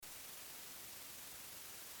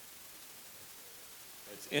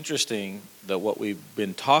It's interesting that what we've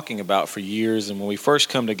been talking about for years, and when we first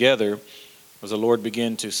come together, was the Lord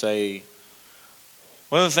began to say,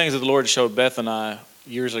 one of the things that the Lord showed Beth and I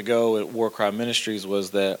years ago at War Cry Ministries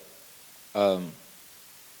was that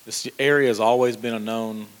this area has always been a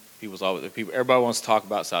known. Everybody wants to talk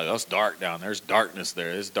about South. Oh, it's dark down there. There's darkness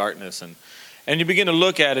there. There's darkness, and you begin to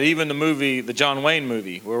look at it. Even the John Wayne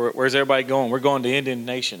movie. Where's everybody going? We're going to Indian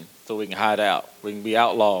Nation so we can hide out. We can be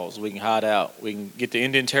outlaws. We can hide out. We can get to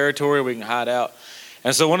Indian territory. We can hide out.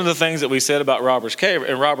 And so one of the things that we said about Robbers Cave,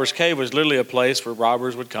 and Robbers Cave was literally a place where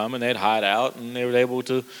robbers would come and they'd hide out, and they were able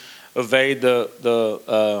to evade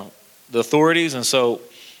the authorities. And so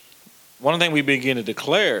one thing we begin to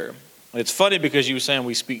declare. It's funny because you were saying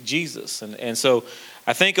we speak Jesus. And so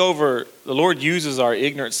I think the Lord uses our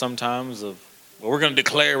ignorance sometimes of, well, we're going to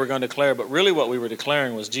declare. But really what we were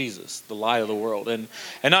declaring was Jesus, the light of the world. And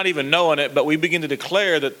not even knowing it, but we begin to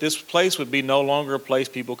declare that this place would be no longer a place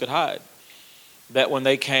people could hide. That when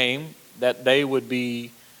they came, that they would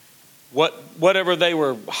be, whatever they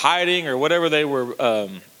were hiding or whatever they were,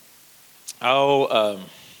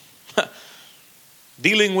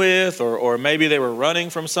 dealing with, or maybe they were running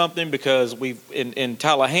from something, because in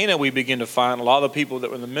Tallahassee we begin to find a lot of the people that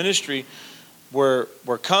were in the ministry were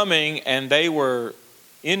coming, and they were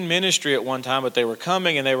in ministry at one time, but they were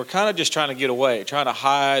coming and they were kind of just trying to get away, trying to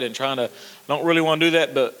hide and don't really want to do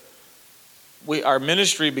that. But our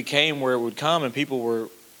ministry became where it would come, and people were,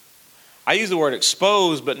 I use the word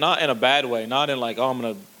exposed, but not in a bad way, not in like, oh, I'm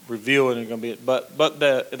going to reveal it and it's going to be, but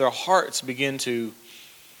their hearts begin to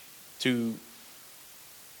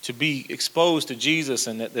be exposed to Jesus,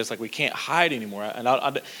 and that there's like we can't hide anymore. And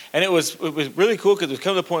it was really cool because it was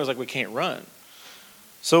coming to the point it was like we can't run.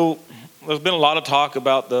 So there's been a lot of talk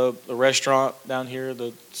about the restaurant down here,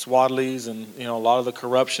 the Swadley's, and a lot of the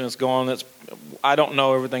corruption that's going on. I don't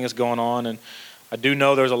know everything that's going on, and I do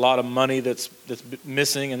know there's a lot of money that's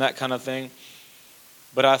missing and that kind of thing.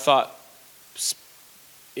 But I thought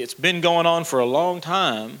it's been going on for a long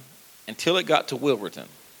time until it got to Wilburton.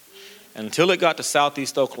 And until it got to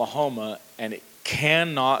southeast Oklahoma, and it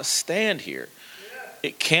cannot stand here.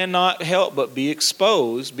 It cannot help but be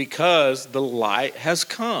exposed because the light has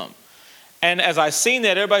come. And as I seen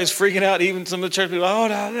that, everybody's freaking out. Even some of the church people, oh,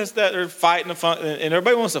 no, that's that. They're fighting, and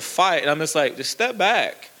everybody wants to fight. And I'm just like, just step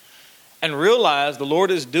back and realize the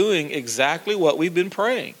Lord is doing exactly what we've been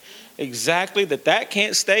praying. Exactly that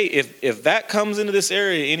can't stay. If that comes into this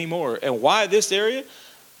area anymore, and why this area?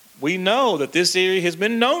 We know that this area has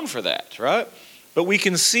been known for that, right? But we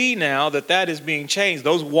can see now that is being changed.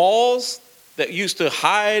 Those walls that used to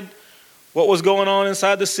hide what was going on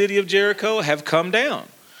inside the city of Jericho have come down.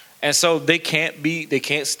 And so they can't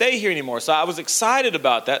stay here anymore. So I was excited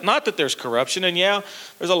about that. Not that there's corruption, and yeah,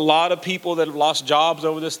 there's a lot of people that have lost jobs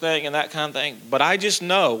over this thing and that kind of thing. But I just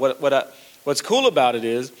know what's cool about it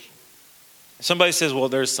is somebody says, well,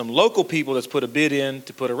 there's some local people that's put a bid in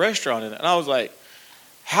to put a restaurant in it. And I was like,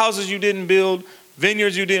 houses you didn't build,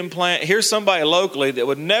 vineyards you didn't plant. Here's somebody locally that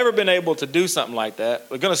would never been able to do something like that.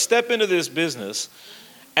 They're going to step into this business,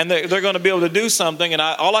 and they're going to be able to do something. And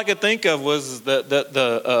all I could think of was that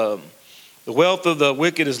the wealth of the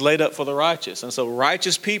wicked is laid up for the righteous. And so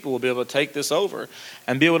righteous people will be able to take this over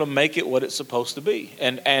and be able to make it what it's supposed to be.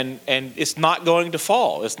 And it's not going to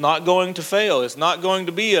fall. It's not going to fail. It's not going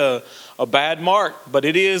to be a bad mark, but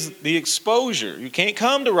it is the exposure. You can't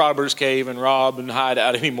come to Robbers Cave and rob and hide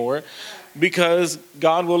out anymore because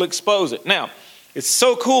God will expose it. Now, it's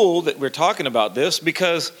so cool that we're talking about this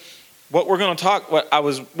because what we're going to talk,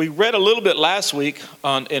 we read a little bit last week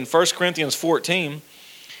in 1 Corinthians 14,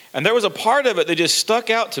 and there was a part of it that just stuck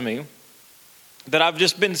out to me that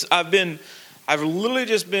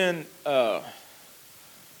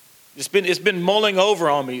it's been mulling over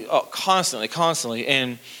on me constantly.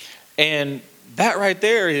 And that right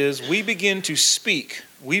there is we begin to speak.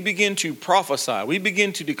 We begin to prophesy. We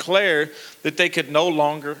begin to declare that they could no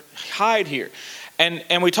longer hide here.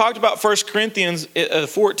 And we talked about 1 Corinthians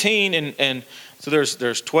 14, and so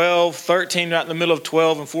there's 12, 13, right in the middle of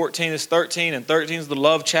 12 and 14 is 13, and 13 is the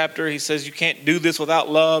love chapter. He says you can't do this without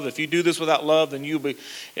love. If you do this without love, then you'll be.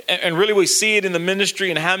 And really we see it in the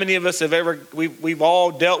ministry, and how many of us we've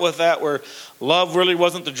all dealt with that where love really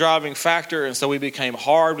wasn't the driving factor, and so we became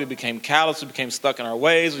hard, we became callous, we became stuck in our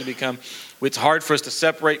ways, it's hard for us to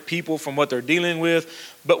separate people from what they're dealing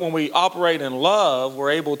with. But when we operate in love,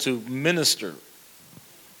 we're able to minister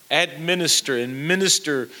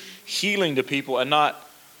healing to people, and not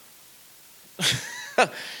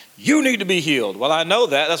you need to be healed. Well, I know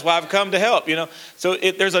that. That's why I've come to help. So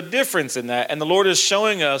there's a difference in that, and the Lord is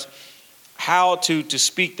showing us how to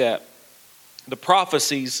speak that. The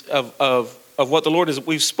prophecies of what the Lord is.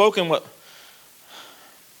 We've spoken what,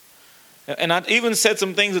 and I even said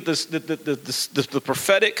some things that the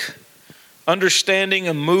prophetic understanding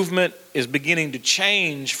and movement is beginning to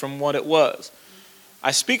change from what it was.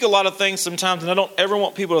 I speak a lot of things sometimes, and I don't ever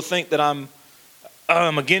want people to think that I'm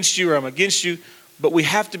against you or I'm against you. But we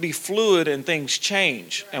have to be fluid and things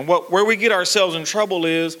change. And where we get ourselves in trouble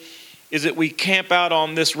is that we camp out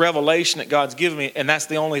on this revelation that God's given me, and that's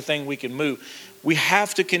the only thing we can move. We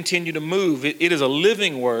have to continue to move. It is a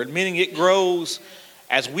living word, meaning it grows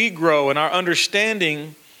as we grow, and our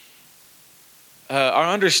understanding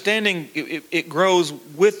it grows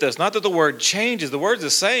with us. Not that the word changes, the word's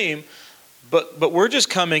the same, but we're just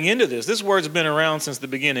coming into this. This word's been around since the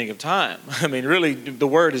beginning of time. I mean, really, the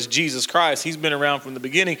word is Jesus Christ. He's been around from the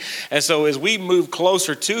beginning. And so as we move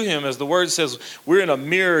closer to him, as the word says, we're in a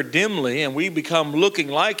mirror dimly, and we become looking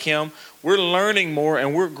like him, we're learning more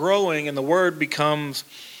and we're growing, and the word becomes,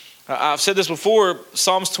 I've said this before,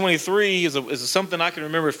 Psalms 23 is something I can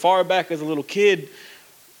remember far back as a little kid,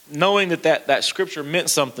 knowing that scripture meant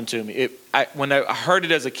something to me. When I heard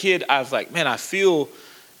it as a kid, I was like, man, I feel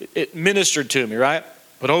it ministered to me, right?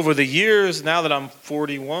 But over the years, now that I'm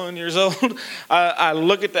 41 years old, I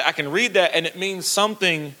look at that, I can read that, and it means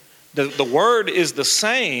something. The word is the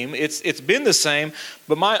same. It's been the same,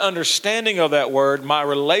 but my understanding of that word, my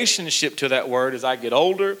relationship to that word as I get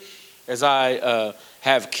older, as I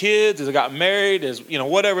have kids, as I got married, as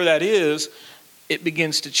whatever that is, it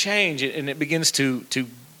begins to change, and it begins to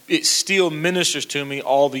it still ministers to me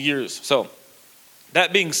all the years. So,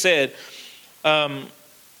 that being said, the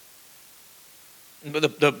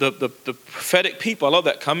prophetic people, I love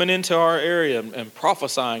that, coming into our area and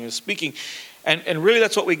prophesying and speaking, and really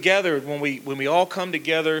that's what we gathered when we all come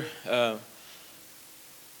together. When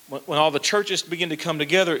all the churches begin to come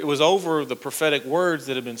together, it was over the prophetic words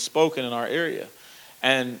that had been spoken in our area,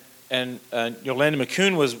 and Yolanda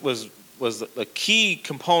McCune was a key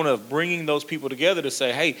component of bringing those people together to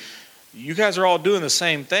say, hey, you guys are all doing the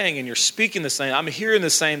same thing, and you're speaking the same. I'm hearing the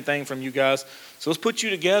same thing from you guys. So let's put you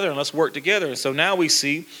together and let's work together. And so now we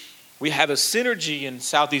have a synergy in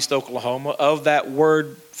Southeast Oklahoma of that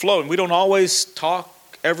word flowing. We don't always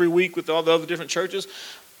talk every week with all the other different churches,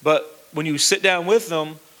 but when you sit down with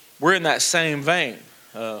them, we're in that same vein.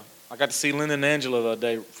 I got to see Lynn and Angela the other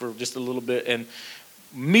day for just a little bit, and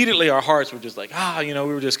immediately our hearts were just like, we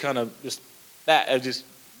were just kind of just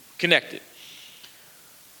connected.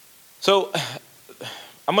 So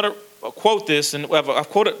I'm going to quote this, and I've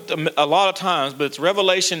quoted it a lot of times, but it's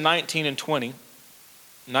Revelation 19 and 10.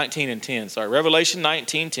 Revelation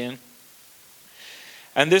 19:10.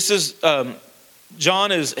 And this is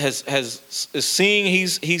John is seeing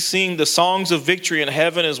he's seeing the songs of victory in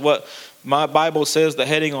heaven, is what my Bible says, the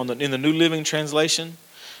heading in the New Living Translation,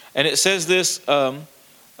 and it says this,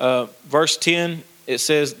 verse 10. It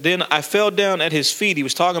says, "Then I fell down at his feet." He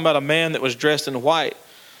was talking about a man that was dressed in white.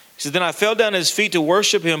 He said, "Then I fell down at his feet to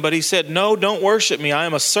worship him, but he said, 'No, don't worship me. I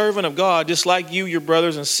am a servant of God, just like you, your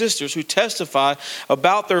brothers and sisters who testify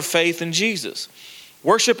about their faith in Jesus.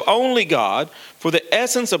 Worship only God, for the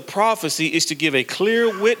essence of prophecy is to give a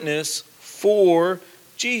clear witness for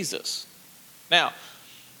Jesus.'" Now,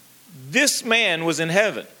 this man was in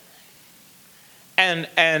heaven.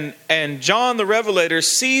 And John the Revelator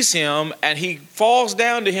sees him, and he falls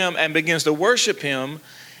down to him and begins to worship him.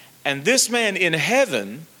 And this man in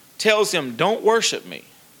heaven tells him, "Don't worship me.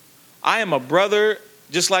 I am a brother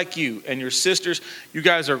just like you and your sisters. You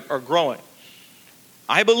guys are growing."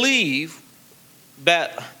 I believe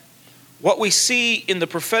that what we see in the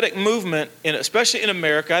prophetic movement, especially in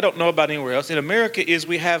America, I don't know about anywhere else, in America, is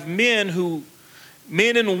we have men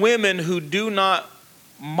and women who do not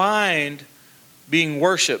mind being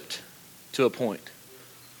worshipped to a point.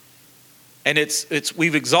 And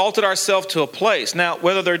we've exalted ourselves to a place. Now,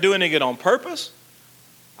 whether they're doing it on purpose,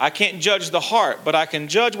 I can't judge the heart, but I can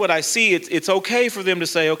judge what I see. It's okay for them to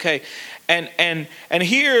say, okay. And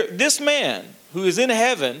here, this man who is in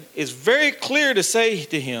heaven is very clear to say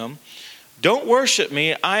to him, "Don't worship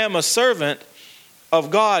me. I am a servant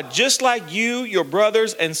of God, just like you, your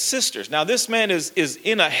brothers and sisters." Now, this man is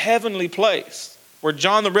in a heavenly place. Where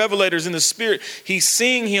John the Revelator is in the Spirit, he's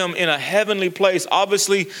seeing him in a heavenly place.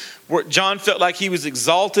 Obviously, where John felt like he was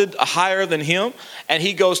exalted higher than him. And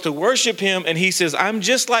he goes to worship him, and he says, "I'm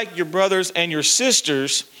just like your brothers and your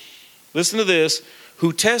sisters," listen to this,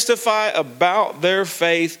 "who testify about their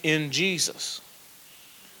faith in Jesus."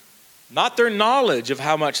 Not their knowledge of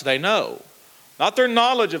how much they know. Not their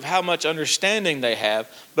knowledge of how much understanding they have.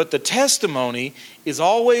 But the testimony is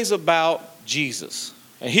always about Jesus.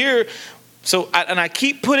 And here, I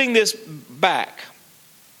keep putting this back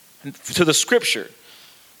to the scripture.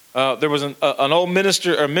 There was an old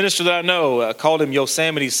minister that I know. I called him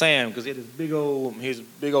Yosemite Sam because he had he's a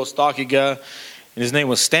big old stocky guy. And his name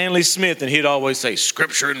was Stanley Smith, and he'd always say,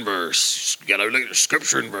 scripture and verse. You got to look at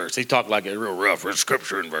scripture and verse. He talked like it real rough,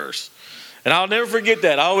 scripture and verse. And I'll never forget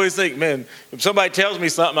that. I always think, man, if somebody tells me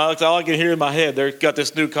something, that's all I can hear in my head. They've got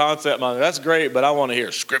this new concept. That's great, but I want to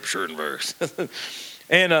hear scripture and verse.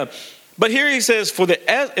 But here he says,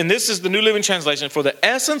 and this is the New Living Translation, for the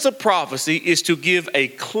essence of prophecy is to give a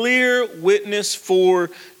clear witness for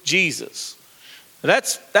Jesus.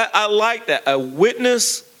 I like that. A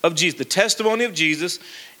witness of Jesus, the testimony of Jesus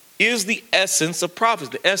is the essence of prophecy.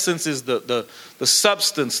 The essence is the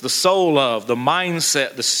substance, the soul of, the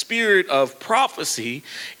mindset, the spirit of prophecy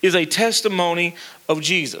is a testimony of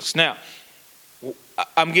Jesus. Now,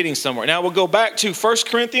 I'm getting somewhere. Now we'll go back to 1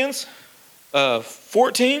 Corinthians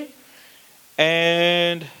 14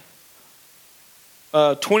 and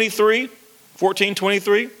 23,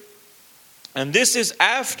 14:23. And this is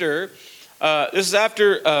after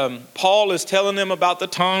Paul is telling them about the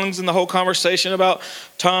tongues and the whole conversation about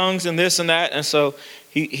tongues and this and that. And so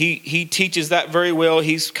he teaches that very well.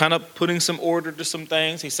 He's kind of putting some order to some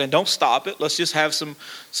things. He's saying, don't stop it. Let's just have some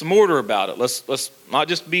order about it. Let's not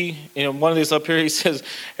just be, one of these up here, he says,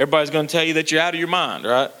 everybody's going to tell you that you're out of your mind,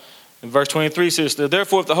 right? In verse 23 says,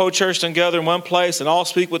 therefore, if the whole church together in one place and all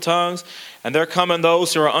speak with tongues, and there come in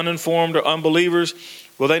those who are uninformed or unbelievers,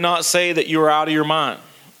 will they not say that you are out of your mind?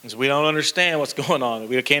 Because we don't understand what's going on.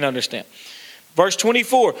 We can't understand. Verse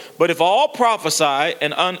 24, but if all prophesy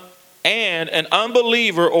and an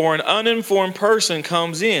unbeliever or an uninformed person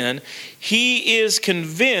comes in, he is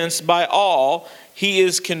convinced by all, he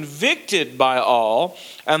is convicted by all,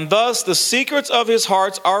 and thus the secrets of his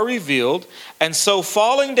hearts are revealed. And so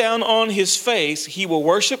falling down on his face, he will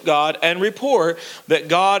worship God and report that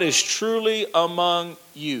God is truly among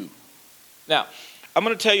you. Now, I'm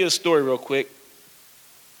going to tell you a story real quick.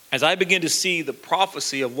 As I begin to see the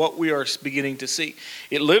prophecy of what we are beginning to see,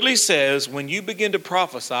 it literally says when you begin to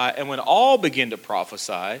prophesy and when all begin to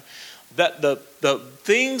prophesy, that the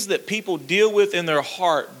things that people deal with in their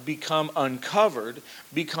heart become uncovered,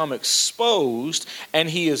 become exposed, and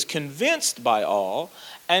he is convinced by all,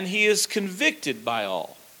 and he is convicted by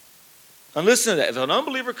all. And listen to that. If an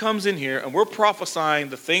unbeliever comes in here and we're prophesying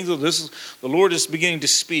the things of this, the Lord is beginning to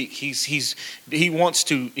speak. He wants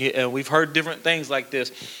to. We've heard different things like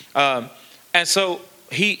this, and so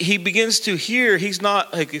he begins to hear. He's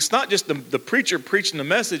not like it's not just the preacher preaching the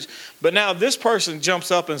message, but now this person jumps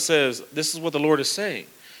up and says, "This is what the Lord is saying.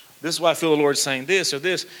 This is why I feel the Lord saying this or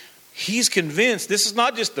this." He's convinced. This is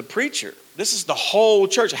not just the preacher. This is the whole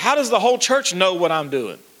church. How does the whole church know what I'm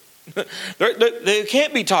doing? They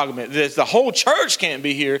can't be talking about this. The whole church can't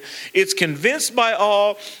be here. It's convinced by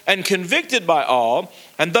all and convicted by all,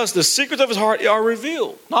 and thus the secrets of his heart are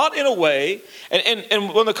revealed. Not in a way,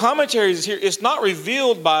 and when the commentaries is here, it's not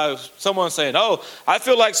revealed by someone saying, "Oh, I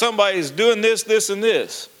feel like somebody's doing this, this, and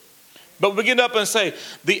this." But we get up and say,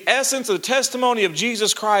 the essence of the testimony of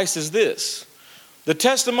Jesus Christ is this. The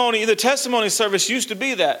testimony service used to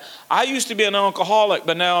be that. I used to be an alcoholic,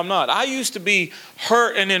 but now I'm not. I used to be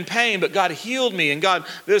hurt and in pain, but God healed me and God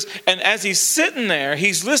this. And as he's sitting there,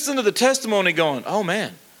 he's listening to the testimony going, oh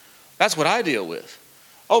man, that's what I deal with.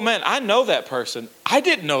 Oh man, I know that person. I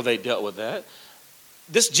didn't know they dealt with that.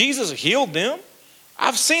 This Jesus healed them.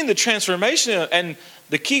 I've seen the transformation, and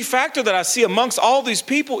the key factor that I see amongst all these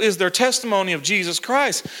people is their testimony of Jesus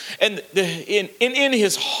Christ. And in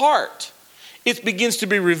his heart, it begins to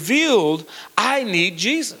be revealed, I need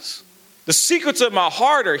Jesus. The secrets of my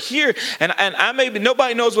heart are here, and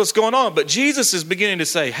nobody knows what's going on, but Jesus is beginning to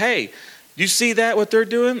say, hey, do you see that, what they're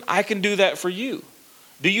doing? I can do that for you.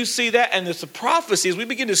 Do you see that? And it's a prophecy. As we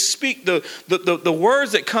begin to speak the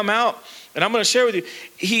words that come out, and I'm going to share with you,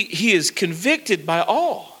 he is convicted by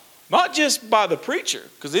all, not just by the preacher,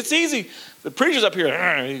 because it's easy. The preacher's up here,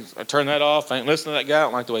 I turn that off, I ain't listening to that guy, I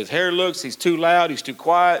don't like the way his hair looks, he's too loud, he's too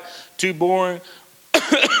quiet, too boring,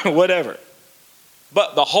 whatever.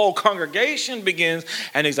 But the whole congregation begins,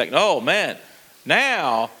 and he's like, oh man,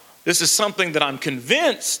 now this is something that I'm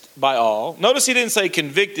convinced by all. Notice he didn't say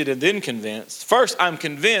convicted and then convinced. First, I'm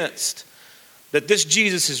convinced that this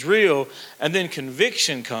Jesus is real, and then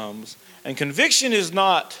conviction comes. And conviction is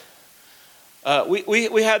not,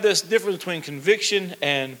 we have this difference between conviction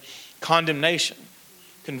and condemnation.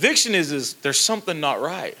 Conviction is there's something not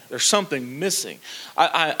right. There's something missing.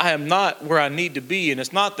 I am not where I need to be, and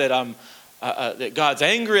it's not that that God's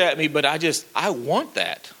angry at me, but I want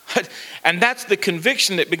that. And that's the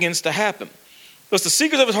conviction that begins to happen. Thus the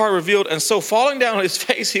secrets of his heart are revealed, and so falling down on his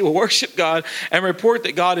face, he will worship God and report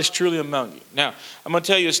that God is truly among you. Now, I'm going to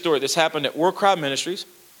tell you a story. This happened at War Cry Ministries.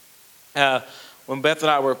 when Beth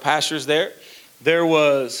and I were pastors there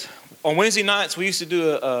was, on Wednesday nights, we used to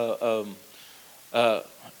do I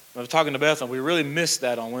was talking to Beth, and we really missed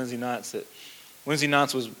that on Wednesday nights. That Wednesday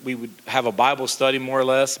nights we would have a Bible study more or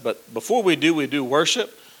less, but before we do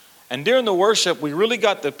worship. And during the worship, we really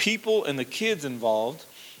got the people and the kids involved,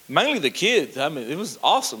 mainly the kids. I mean, it was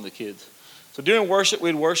awesome, the kids. So during worship,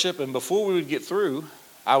 we'd worship, and before we would get through,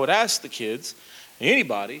 I would ask the kids,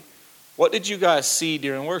 anybody, what did you guys see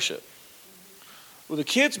during worship? Well, the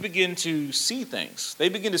kids begin to see things. They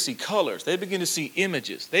begin to see colors. They begin to see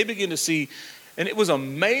images. They begin to see, and it was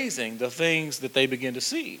amazing the things that they began to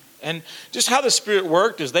see. And just how the Spirit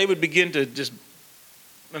worked is they would begin to just,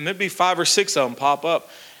 and there'd be 5 or 6 of them pop up.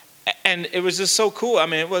 And it was just so cool. I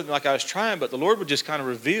mean, it wasn't like I was trying, but the Lord would just kind of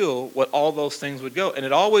reveal what all those things would go. And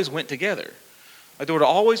it always went together. Like the Lord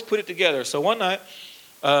always put it together. So one night,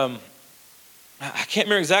 I can't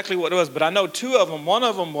remember exactly what it was, but I know 2 of them. One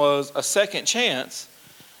of them was a second chance,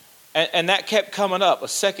 and that kept coming up, a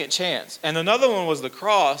second chance. And another one was the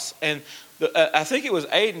cross, and I think it was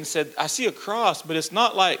Aiden said, I see a cross, but it's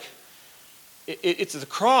not like, it's a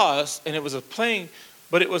cross, and it was a plane,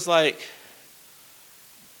 but it was like,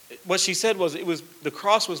 what she said was, the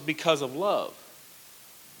cross was because of love.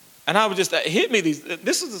 And I would just, it hit me,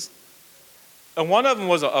 and one of them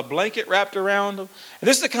was a blanket wrapped around them. And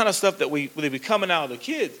this is the kind of stuff that they be coming out of the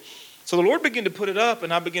kids. So the Lord began to put it up,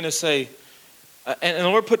 and I began to say, and the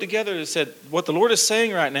Lord put together and said, what the Lord is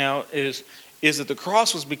saying right now is that the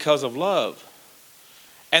cross was because of love.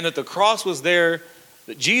 And that the cross was there,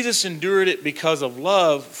 that Jesus endured it because of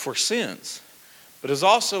love for sins. But it's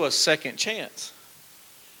also a second chance.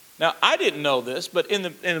 Now, I didn't know this, but in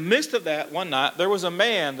the midst of that one night, there was a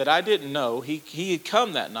man that I didn't know. He had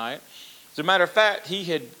come that night. As a matter of fact, he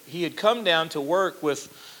had come down to work with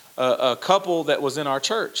a couple that was in our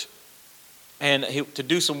church. And to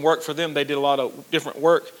do some work for them. They did a lot of different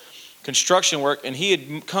work, construction work. And he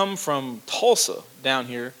had come from Tulsa down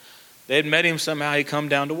here. They had met him somehow. He'd come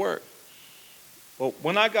down to work. Well,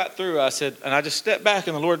 when I got through, I said, and I just stepped back,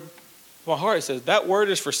 and the Lord, my heart says, that word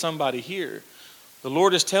is for somebody here. The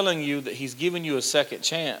Lord is telling you that He's given you a second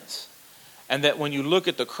chance. And that when you look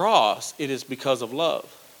at the cross, it is because of love.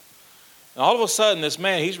 And all of a sudden, this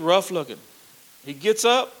man, he's rough looking. He gets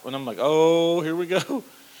up, and I'm like, oh, here we go.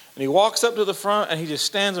 And he walks up to the front, and he just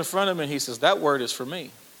stands in front of me, and he says, that word is for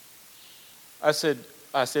me. I said,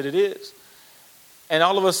 it is. And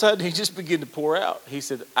all of a sudden, he just began to pour out. He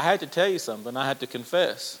said, I had to tell you something. I had to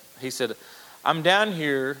confess. He said, I'm down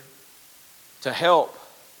here to help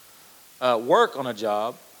work on a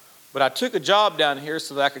job, but I took a job down here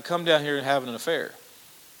so that I could come down here and have an affair.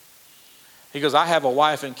 He goes, I have a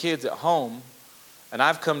wife and kids at home, and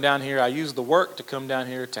I've come down here, I used the work to come down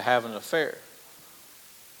here to have an affair.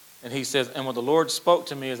 And he says, and what the Lord spoke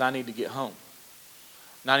to me is I need to get home.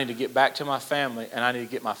 And I need to get back to my family, and I need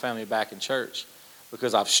to get my family back in church.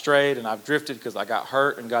 Because I've strayed and I've drifted because I got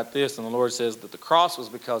hurt and got this. And the Lord says that the cross was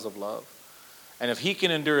because of love. And if He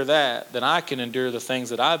can endure that, then I can endure the things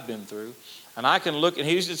that I've been through. And I can look, and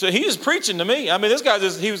he's just preaching to me. I mean, this guy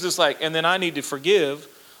he was just like, and then I need to forgive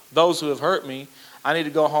those who have hurt me. I need to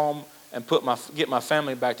go home and get my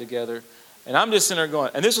family back together. And I'm just sitting there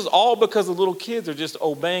going, and this was all because the little kids are just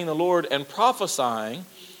obeying the Lord and prophesying.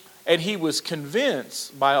 And he was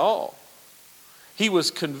convinced by all. He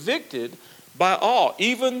was convicted by all.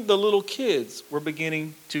 Even the little kids were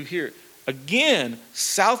beginning to hear it. Again,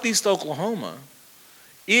 Southeast Oklahoma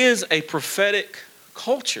is a prophetic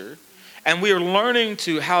culture, and we are learning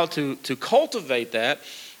how to cultivate that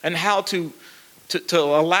and how to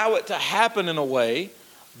allow it to happen in a way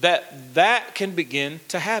that can begin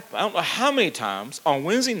to happen. I don't know how many times on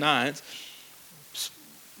Wednesday nights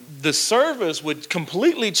the service would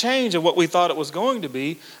completely change of what we thought it was going to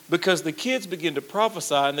be because the kids begin to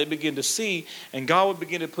prophesy and they begin to see, and God would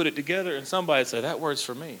begin to put it together, and somebody would say, that word's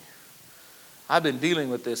for me. I've been dealing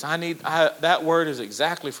with this. That word is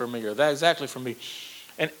exactly for me, or that exactly for me.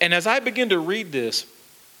 And as I begin to read this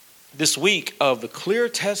week of the clear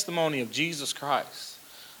testimony of Jesus Christ,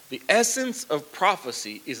 the essence of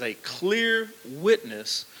prophecy is a clear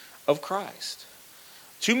witness of Christ.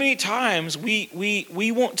 Too many times we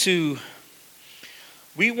want to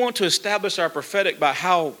establish our prophetic by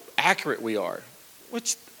how accurate we are,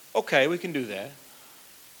 which, okay, we can do that.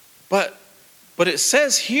 But it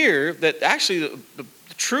says here that actually the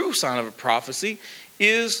true sign of a prophecy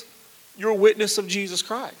is your witness of Jesus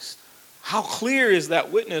Christ. How clear is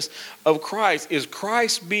that witness of Christ? Is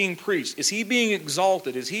Christ being preached? Is He being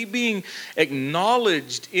exalted? Is He being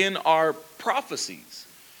acknowledged in our prophecies?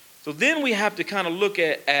 So then we have to kind of look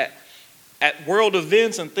at world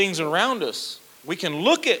events and things around us We can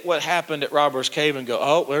look at what happened at Robbers Cave and go,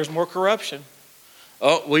 oh, there's more corruption.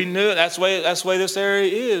 Oh, we knew it. That's the way this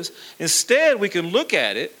area is. Instead, we can look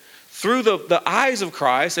at it through the eyes of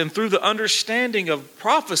Christ and through the understanding of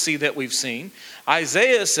prophecy that we've seen.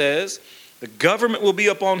 Isaiah says the government will be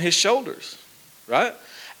upon his shoulders, right?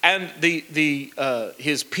 And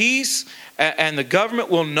his peace and the government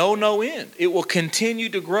will know no end. It will continue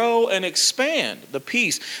to grow and expand, the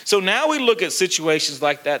peace. So now we look at situations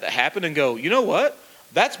like that happen and go, you know what?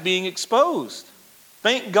 That's being exposed.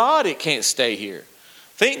 Thank God it can't stay here.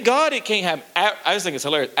 Thank God it can't happen. I just think it's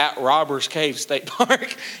hilarious. At Robbers Cave State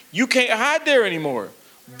Park, you can't hide there anymore.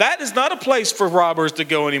 That is not a place for robbers to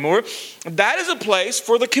go anymore. That is a place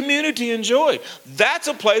for the community to enjoy. That's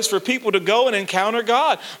a place for people to go and encounter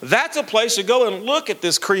God. That's a place to go and look at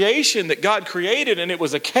this creation that God created, and it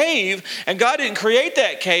was a cave, and God didn't create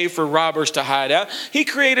that cave for robbers to hide out. He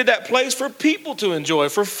created that place for people to enjoy,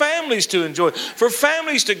 for families to enjoy, for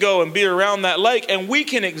families to go and be around that lake, and we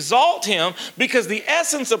can exalt him because the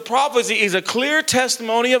essence of prophecy is a clear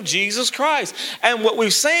testimony of Jesus Christ. And what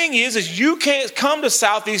we're saying is you can't come to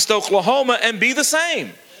Southeast Oklahoma and be the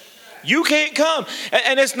same. You can't come.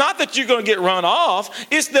 And it's not that you're going to get run off.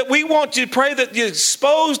 It's that we want you to pray that you're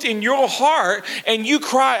exposed in your heart and you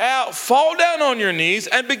cry out, fall down on your knees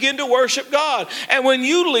and begin to worship God. And when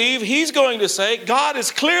you leave, he's going to say, God is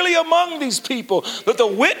clearly among these people, that the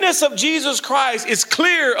witness of Jesus Christ is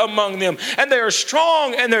clear among them. And they are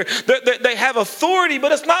strong and they have authority,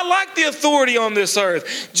 but it's not like the authority on this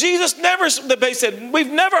earth. Jesus they said,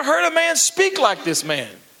 we've never heard a man speak like this man.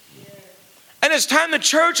 And it's time the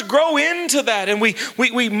church grow into that and we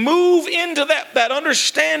move into that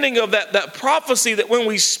understanding of that prophecy that when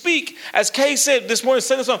we speak, as Kay said this morning,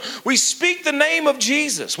 we speak the name of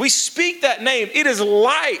Jesus. We speak that name. It is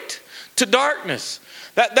light to darkness.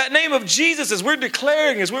 That name of Jesus, as we're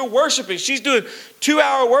declaring, as we're worshiping, she's doing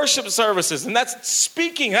 2-hour worship services, and that's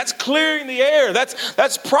speaking, that's clearing the air,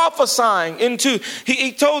 that's prophesying into.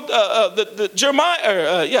 He told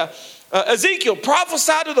Ezekiel,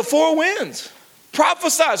 prophesy to the 4 winds.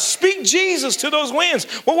 Prophesy, speak Jesus to those winds.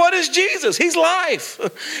 Well, what is Jesus? He's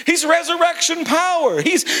life. He's resurrection power.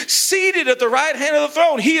 He's seated at the right hand of the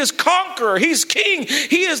throne. He is conqueror. He's king.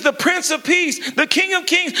 He is the Prince of Peace, the King of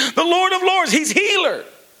Kings, the Lord of Lords. He's healer.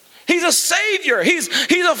 He's a savior. He's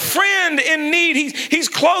a friend in need. He's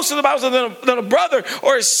closer to the Bible than a brother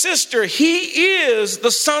or a sister. He is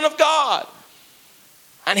the Son of God.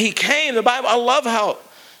 And he came, the Bible, I love how,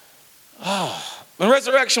 in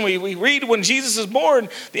resurrection, we read when Jesus is born,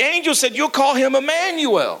 the angel said, you'll call him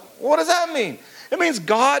Emmanuel. What does that mean? It means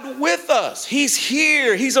God with us. He's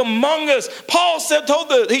here. He's among us. Paul told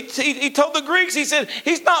the Greeks, he said,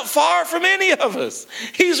 he's not far from any of us.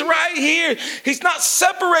 He's right here. He's not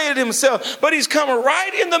separated himself, but he's come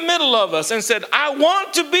right in the middle of us and said, I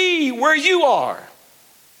want to be where you are.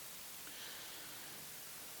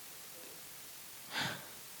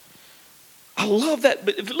 I love that.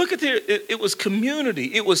 But if you look at there, it was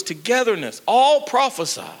community. It was togetherness. All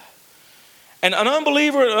prophesy. And an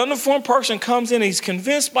unbeliever, an uninformed person comes in. He's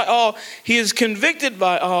convinced by all. He is convicted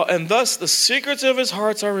by all. And thus the secrets of his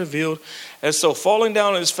hearts are revealed. And so falling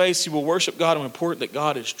down on his face, he will worship God and report that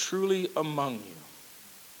God is truly among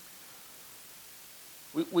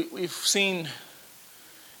you. We've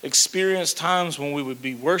experienced times when we would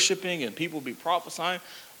be worshiping and people would be prophesying.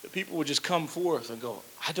 That people would just come forth and go,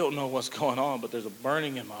 I don't know what's going on, but there's a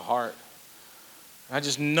burning in my heart. And I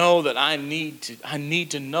just know that I need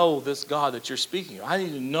to know this God that you're speaking of. I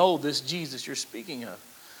need to know this Jesus you're speaking of.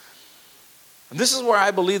 And this is where I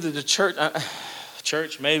believe that the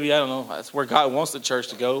church, maybe, I don't know, that's where God wants the church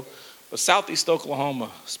to go. But Southeast Oklahoma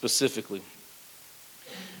specifically,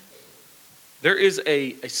 there is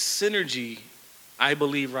a synergy, I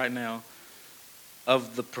believe right now,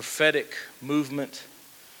 of the prophetic movement.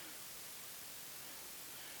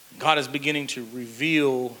 God is beginning to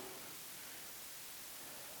reveal,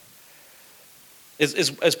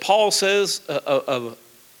 as Paul says, a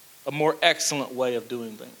more excellent way of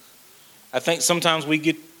doing things. I think sometimes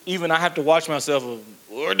I have to watch myself,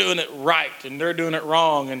 we're doing it right and they're doing it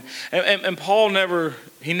wrong. And Paul never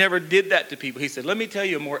did that to people. He said, let me tell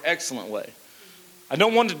you a more excellent way. I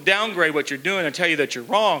don't want to downgrade what you're doing and tell you that you're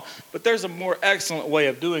wrong, but there's a more excellent way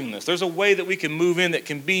of doing this. There's a way that we can move in that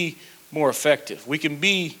can be more effective. We can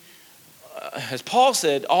be, as Paul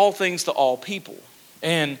said, all things to all people.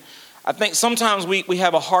 And I think sometimes we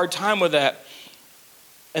have a hard time with that.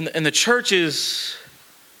 And the church is,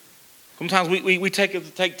 sometimes we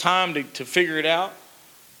take time to figure it out.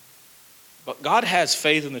 But God has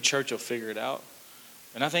faith in the church will figure it out.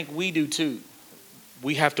 And I think we do too.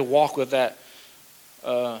 We have to walk with that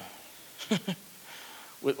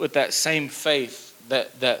with that same faith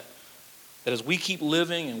that as we keep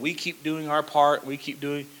living and we keep doing our part, we keep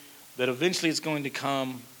doing, that eventually it's going to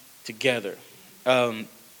come together.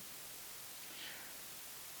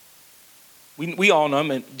 We all know, I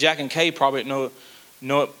mean, Jack and Kay probably know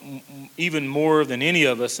it even more than any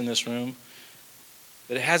of us in this room,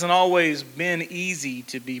 that it hasn't always been easy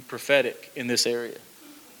to be prophetic in this area,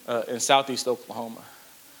 in southeast Oklahoma.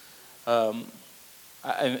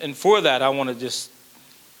 And for that, I want to just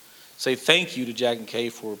say thank you to Jack and Kay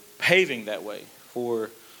for paving that way, for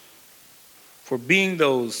being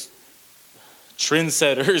those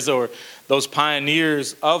trendsetters or those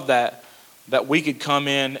pioneers of that we could come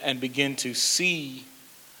in and begin to see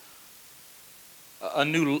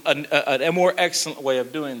a more excellent way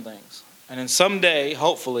of doing things. And then someday,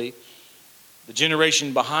 hopefully, the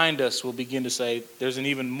generation behind us will begin to say, there's an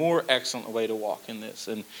even more excellent way to walk in this.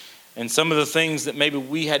 And some of the things that maybe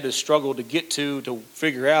we had to struggle to get to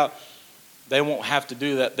figure out, they won't have to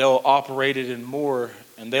do that. They'll operate it in more,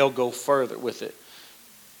 and they'll go further with it.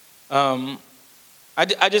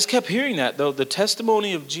 I just kept hearing that, though, the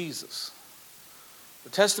testimony of Jesus. The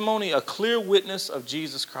testimony, a clear witness of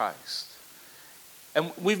Jesus Christ.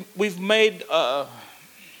 And we've made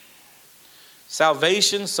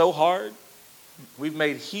salvation so hard. We've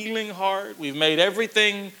made healing hard. We've made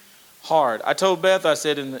everything hard. I told Beth, I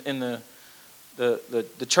said in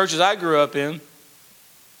the churches I grew up in,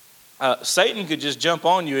 Satan could just jump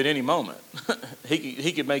on you at any moment.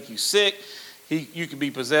 He could make you sick. You could be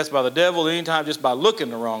possessed by the devil anytime just by looking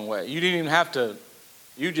the wrong way. You didn't even have to.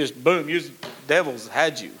 You just boom. Devils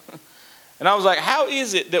had you. And I was like, how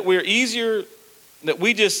is it that we're easier, that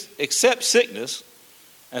we just accept sickness,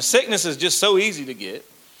 and sickness is just so easy to get,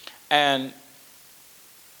 and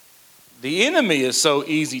the enemy is so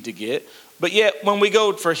easy to get, but yet when we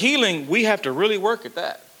go for healing, we have to really work at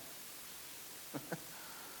that.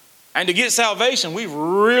 And to get salvation, we've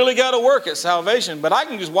really got to work at salvation. But I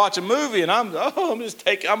can just watch a movie and I'm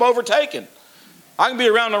overtaken. I can be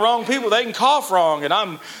around the wrong people. They can cough wrong, and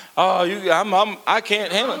I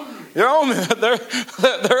can't handle it. They're on me.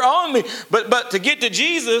 They're on me. But to get to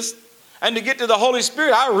Jesus and to get to the Holy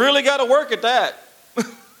Spirit, I really got to work at that.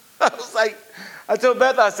 I was like, I told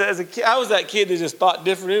Beth, I said, as a kid, I was that kid that just thought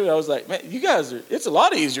differently. I was like, man, you guys are. It's a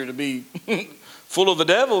lot easier to be full of the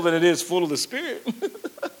devil than it is full of the Spirit.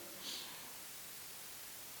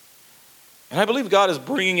 And I believe God is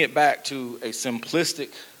bringing it back to a simplistic,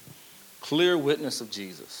 clear witness of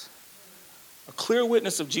Jesus. A clear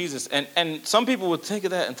witness of Jesus. And some people would think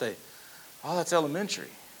of that and say, oh, that's elementary.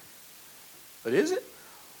 But is it?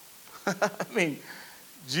 I mean,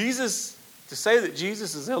 Jesus, to say that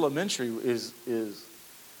Jesus is elementary is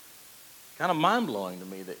kind of mind-blowing to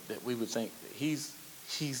me, that we would think that he's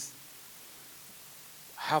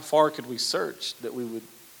how far could we search that we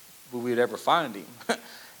would ever find him?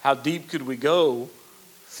 How deep could we go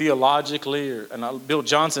theologically? Bill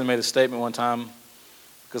Johnson made a statement one time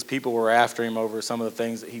because people were after him over some of the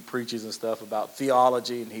things that he preaches and stuff about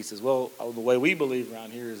theology. And he says, well, the way we believe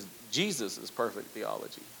around here is Jesus is perfect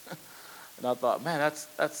theology. And I thought, man,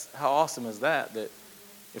 that's how awesome is that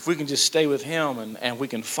if we can just stay with him and we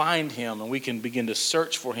can find him and we can begin to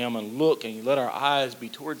search for him and look and let our eyes be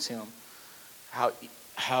towards him,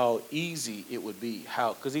 how easy it would be.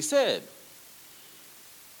 Because he said,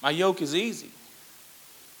 my yoke is easy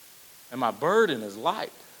and my burden is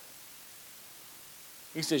light.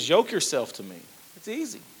 He says, yoke yourself to me. It's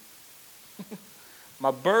easy. My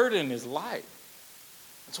burden is light.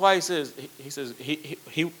 That's why he says,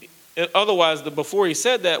 otherwise, before he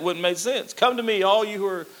said that, wouldn't make sense. Come to me, all you who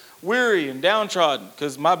are weary and downtrodden,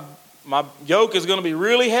 because my yoke is going to be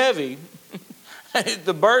really heavy.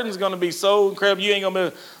 The burden's going to be so incredible, you ain't going to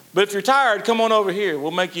be. But if you're tired, come on over here. We'll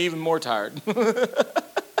make you even more tired.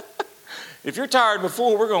 If you're tired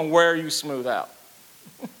before, we're going to wear you smooth out.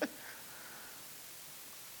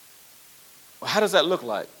 Well, how does that look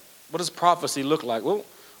like? What does prophecy look like? Well,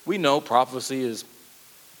 we know prophecy is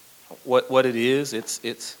what it is.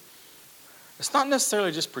 It's not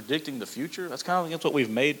necessarily just predicting the future. That's what we've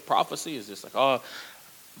made prophecy, is just like,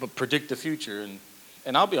 but predict the future.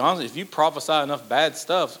 And I'll be honest, if you prophesy enough bad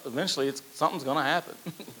stuff, eventually something's going to happen.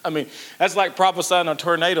 I mean, that's like prophesying a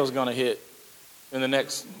tornado's going to hit in the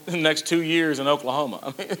next 2 years in Oklahoma. I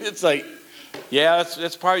mean, it's like, yeah,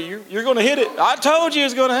 that's probably, you're going to hit it. I told you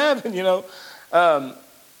it's going to happen, you know.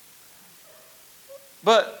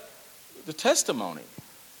 But the testimony,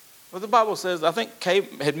 what the Bible says, I think Kay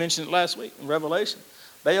had mentioned it last week in Revelation.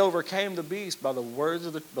 They overcame the beast by the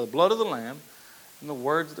blood of the Lamb and the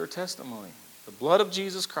words of their testimony. The blood of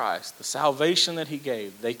Jesus Christ, the salvation that he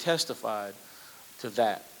gave, they testified to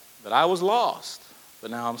that I was lost,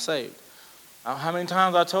 but now I'm saved. How many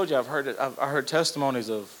times I told you I've heard testimonies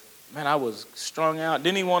of, man, I was strung out,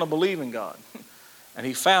 didn't even want to believe in God, and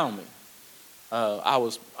He found me. I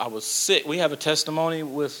was sick. We have a testimony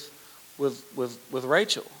with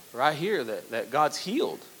Rachel right here that God's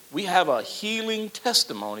healed. We have a healing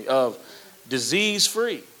testimony of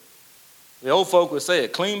disease-free. The old folk would say a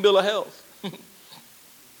clean bill of health.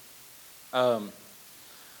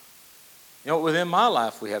 Within my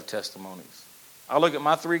life we have testimonies. I look at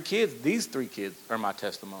my 3 kids. These 3 kids are my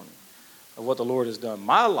testimony of what the Lord has done.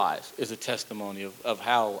 My life is a testimony of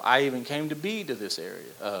how I even came to be to this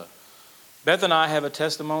area. Beth and I have a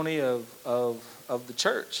testimony of the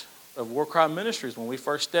church, of War Cry Ministries, when we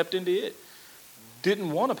first stepped into it.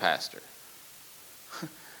 Didn't want a pastor.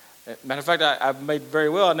 Matter of fact, I've made very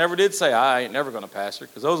well. I never did say I ain't never going to pastor,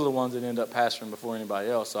 because those are the ones that end up pastoring before anybody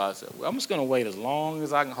else. So I said, well, I'm just going to wait as long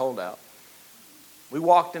as I can hold out. We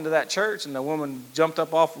walked into that church, and the woman jumped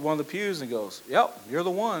up off of one of the pews and goes, yep, you're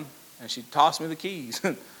the one. And she tossed me the keys.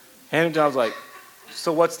 Handed I was like,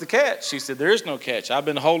 so what's the catch? She said, there is no catch. I've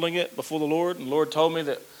been holding it before the Lord, and the Lord told me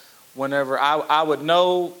that whenever I would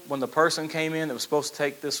know when the person came in that was supposed to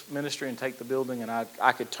take this ministry and take the building, and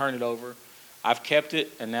I could turn it over. I've kept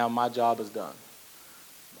it, and now my job is done.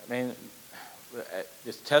 I mean,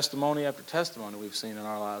 it's testimony after testimony we've seen in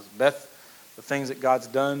our lives. Beth, the things that God's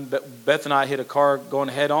done. Beth and I hit a car going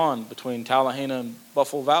head on between Tallahassee and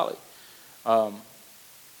Buffalo Valley.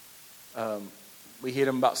 We hit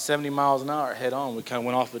them about 70 miles an hour head on. We kind of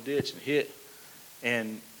went off the ditch and hit.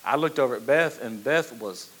 And I looked over at Beth, and Beth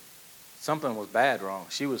something was bad wrong.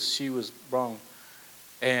 She was wrong.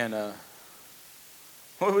 And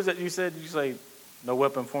what was that you said? Did you say, no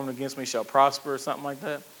weapon formed against me shall prosper, or something like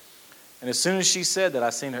that? And as soon as she said that,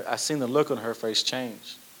 I seen the look on her face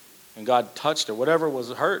change. And God touched her. Whatever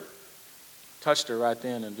was hurt touched her right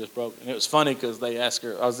then and just broke. And it was funny because they asked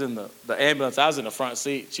her, I was in the ambulance, I was in the front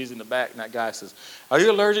seat, she's in the back, and that guy says, are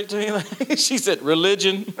you allergic to anything? She said,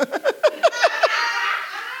 religion.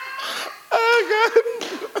 Oh,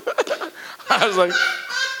 God. I was like,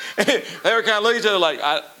 they were kind of looking at each other like,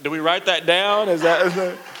 do we write that down? Is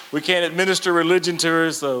that we can't administer religion to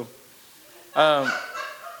her, so. But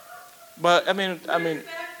I mean,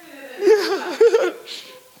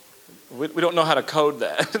 we don't know how to code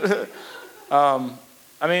that.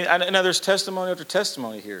 I know there's testimony after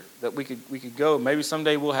testimony here that we could go. Maybe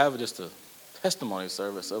someday we'll have just a testimony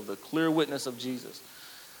service of the clear witness of Jesus.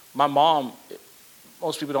 My mom,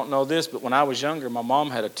 most people don't know this, but when I was younger, my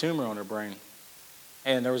mom had a tumor on her brain.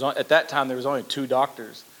 And at that time, there was only 2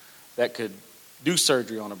 doctors that could do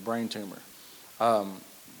surgery on a brain tumor.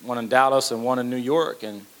 One in Dallas and one in New York.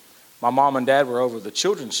 And my mom and dad were over at the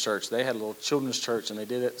children's church. They had a little children's church, and they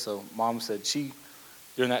did it. So mom said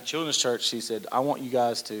during that children's church, she said, I want you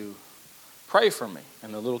guys to pray for me.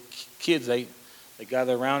 And the little kids, they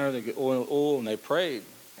gathered around her, they get oil, and they prayed,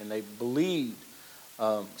 and they believed.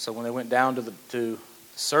 So when they went down to the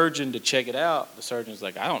surgeon to check it out, the surgeon's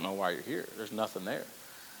like, I don't know why you're here. There's nothing there.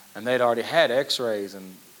 And they'd already had x-rays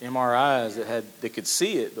and MRIs that could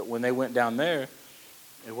see it, but when they went down there,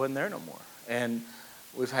 it wasn't there no more. And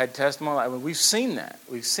we've had testimony. I mean, we've seen that.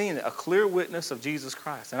 We've seen a clear witness of Jesus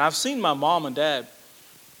Christ. And I've seen my mom and dad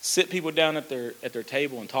sit people down at their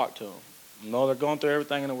table and talk to them. You know, they're going through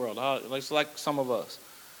everything in the world. It's like some of us.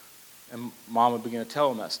 And mom would begin to tell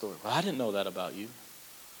them that story. Well, I didn't know that about you.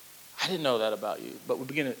 I didn't know that about you.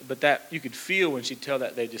 But that you could feel when she'd tell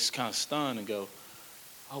that, they just kind of stun and go,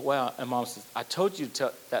 oh, wow. And mom says, I told you to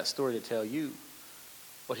tell that story to tell you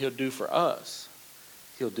what he'll do for us,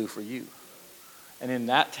 he'll do for you. And in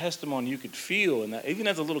that testimony, you could feel, and even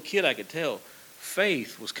as a little kid, I could tell,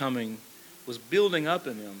 faith was building up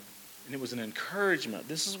in them, and it was an encouragement.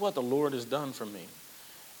 This is what the Lord has done for me.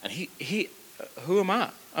 And he who am I?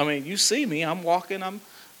 I mean, you see me, I'm walking, I'm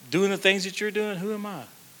doing the things that you're doing. Who am I?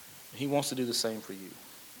 He wants to do the same for you.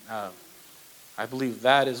 I believe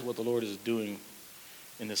that is what the Lord is doing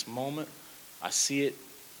in this moment. I see it.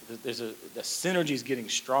 The synergy is getting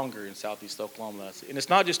stronger in Southeast Oklahoma. And it's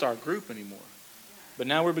not just our group anymore. But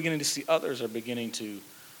now we're beginning to see others are beginning to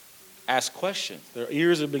ask questions. Their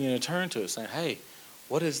ears are beginning to turn to us, saying, hey,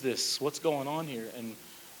 what is this? What's going on here?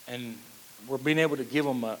 And we're being able to give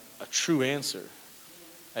them a true answer.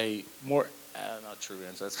 A more, not true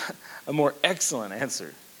answer, a more excellent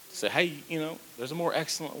answer. Say, hey, there's a more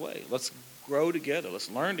excellent way. Let's grow together. Let's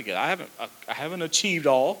learn together. I haven't achieved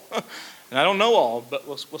all, and I don't know all, but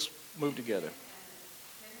let's move together.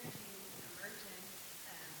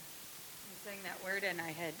 Saying that word, and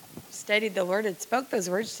I had studied the Lord had spoke those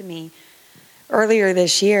words to me earlier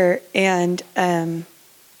this year, and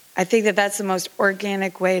I think that that's the most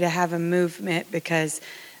organic way to have a movement, because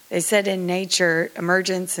they said in nature,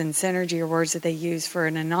 emergence and synergy are words that they use for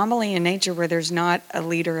an anomaly in nature where there's not a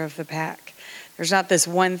leader of the pack. There's not this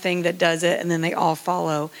one thing that does it and then they all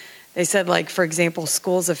follow. They said, like, for example,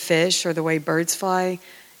 schools of fish or the way birds fly,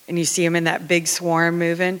 and you see them in that big swarm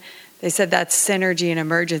moving. They said that's synergy and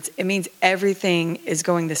emergence. It means everything is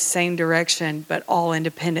going the same direction, but all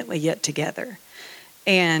independently yet together.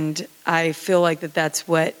 And I feel like that's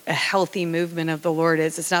what a healthy movement of the Lord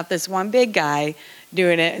is. It's not this one big guy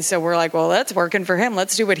doing it, and so we're like, well, that's working for him.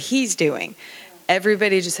 Let's do what he's doing.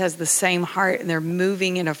 Everybody just has the same heart, and they're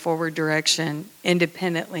moving in a forward direction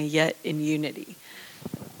independently yet in unity.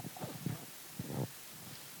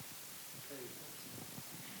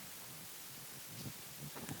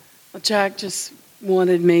 Well, Jack just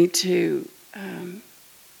wanted me to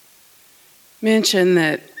mention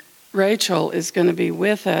that Rachel is going to be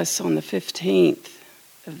with us on the 15th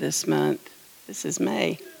of this month. This is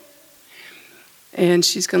May. And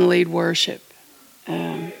she's going to lead worship.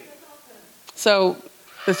 So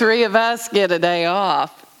the three of us get a day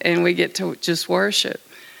off and we get to just worship.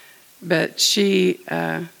 But she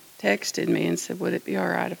texted me and said, would it be all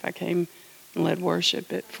right if I came and led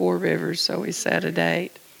worship at Four Rivers? So we set a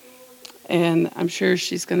date. And I'm sure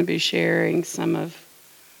she's going to be sharing some of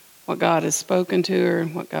what God has spoken to her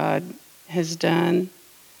and what God has done.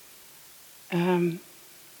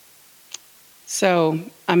 So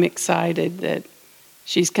I'm excited that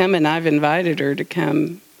she's coming. I've invited her to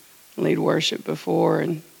come lead worship before,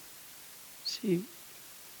 and she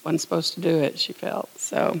wasn't supposed to do it, she felt.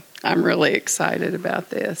 So I'm really excited about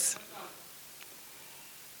this.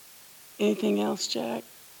 Anything else, Jack?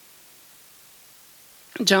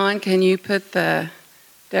 John, can you put the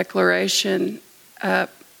declaration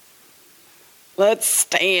up? Let's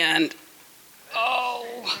stand.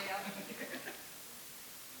 Oh,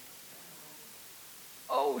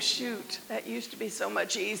 shoot. That used to be so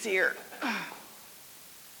much easier.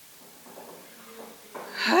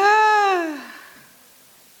 Aren't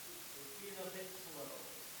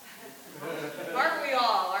we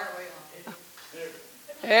all?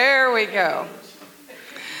 There we go.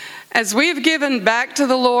 As we have given back to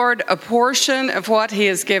the Lord a portion of what he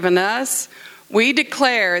has given us, we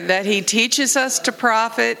declare that he teaches us to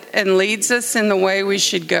profit and leads us in the way we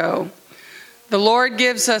should go. The Lord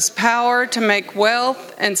gives us power to make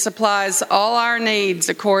wealth and supplies all our needs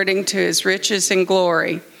according to his riches and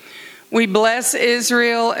glory. We bless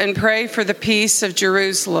Israel and pray for the peace of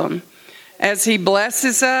Jerusalem. As he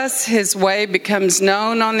blesses us, his way becomes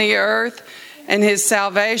known on the earth and his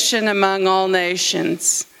salvation among all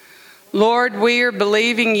nations. Lord, we are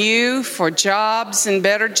believing you for jobs and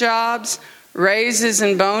better jobs, raises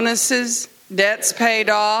and bonuses, debts paid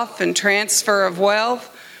off and transfer of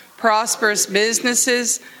wealth, prosperous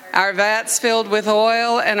businesses, our vats filled with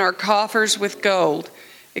oil and our coffers with gold.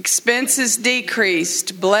 Expenses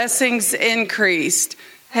decreased, blessings increased,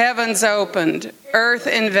 heavens opened, earth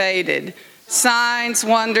invaded, signs,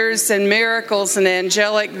 wonders, and miracles and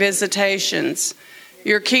angelic visitations.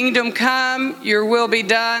 Your kingdom come, your will be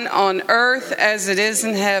done on earth as it is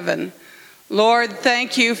in heaven. Lord,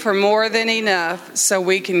 thank you for more than enough so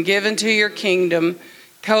we can give into your kingdom,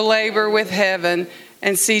 co-labor with heaven,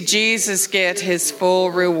 and see Jesus get his full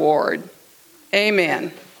reward.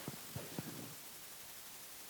 Amen.